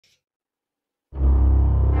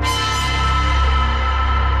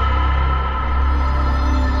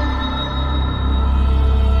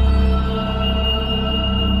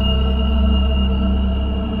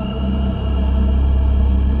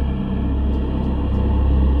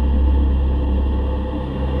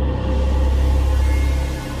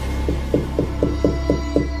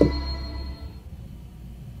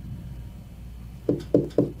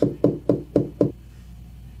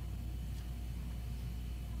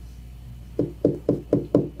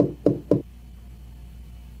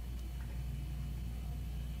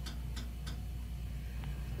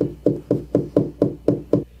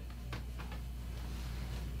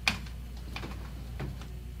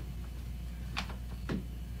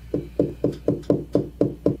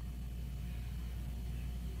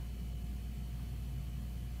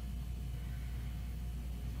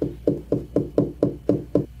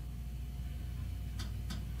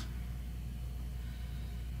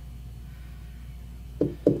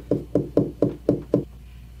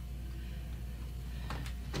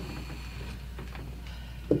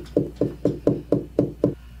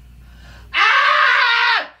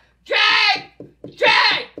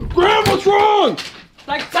What's wrong?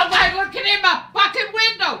 Like somebody looking in my fucking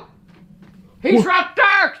window. He's right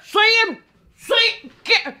there. See him?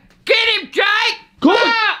 Get him, Jake.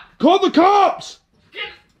 Call the cops.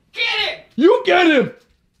 Get him. You get him.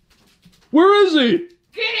 Where is he?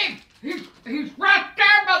 Get him. He's right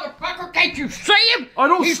there, motherfucker. Can't you see him? I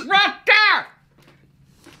don't He's right there.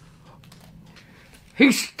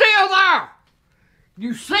 He's still there.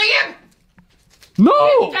 You see him?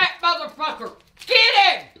 No. Get that motherfucker. Get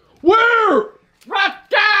him. Where? Right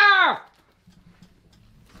there!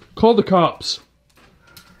 Call the cops.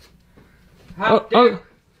 How I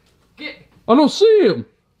don't see him.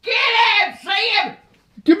 Get him! See him!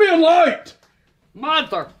 Give me a light.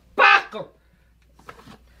 Motherfucker!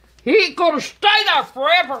 He ain't gonna stay there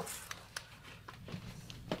forever.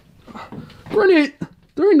 Granny,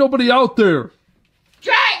 there ain't nobody out there.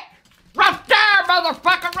 Jake! Right there,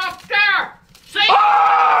 motherfucker! Right there! See?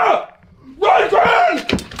 Ah! Run, Gran!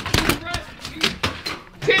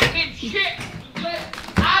 Chicken shit!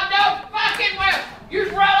 I know fucking well! You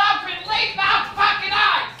run up and leave my fucking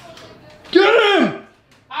eyes! Get him!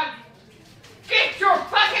 Get your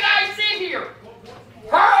fucking eyes in here!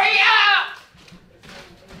 Hurry up!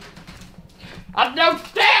 I know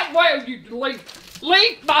damn well you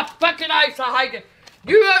leave my fucking eyes behind.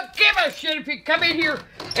 You don't give a shit if he come in here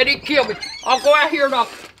and he kill me. I'll go out here and I'll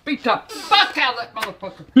beat the fuck out of that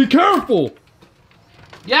motherfucker. Be careful!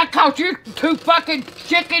 Yeah, cause you're too fucking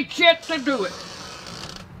chicken shit to do it.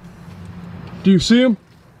 Do you see him?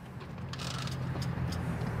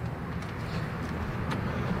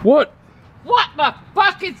 What? What the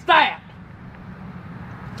fuck is that?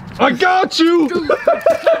 I got you!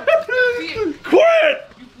 Quit!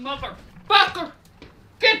 You motherfucker!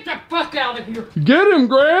 Get the fuck out of here! Get him,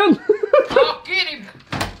 Gran! I'll get him!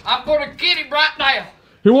 I'm gonna get him right now!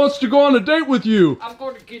 He wants to go on a date with you! I'm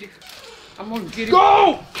gonna get him! I'm gonna get him!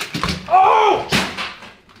 Go! Oh!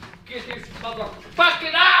 Get his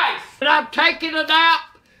motherfucking eyes! When I'm taking a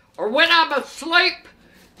nap, or when I'm asleep,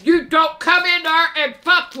 you don't come in there and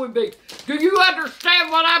fuck with me. Do you understand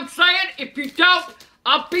what I'm saying? If you don't,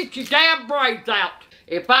 I'll beat your damn brains out.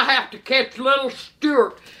 If I have to catch little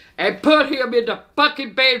Stuart and put him in the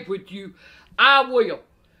fucking bed with you, I will.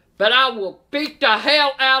 But I will beat the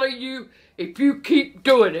hell out of you if you keep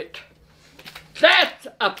doing it. That's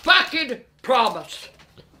a fucking promise.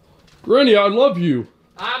 Granny, I love you.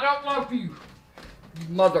 I don't love you, you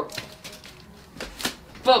motherfucker.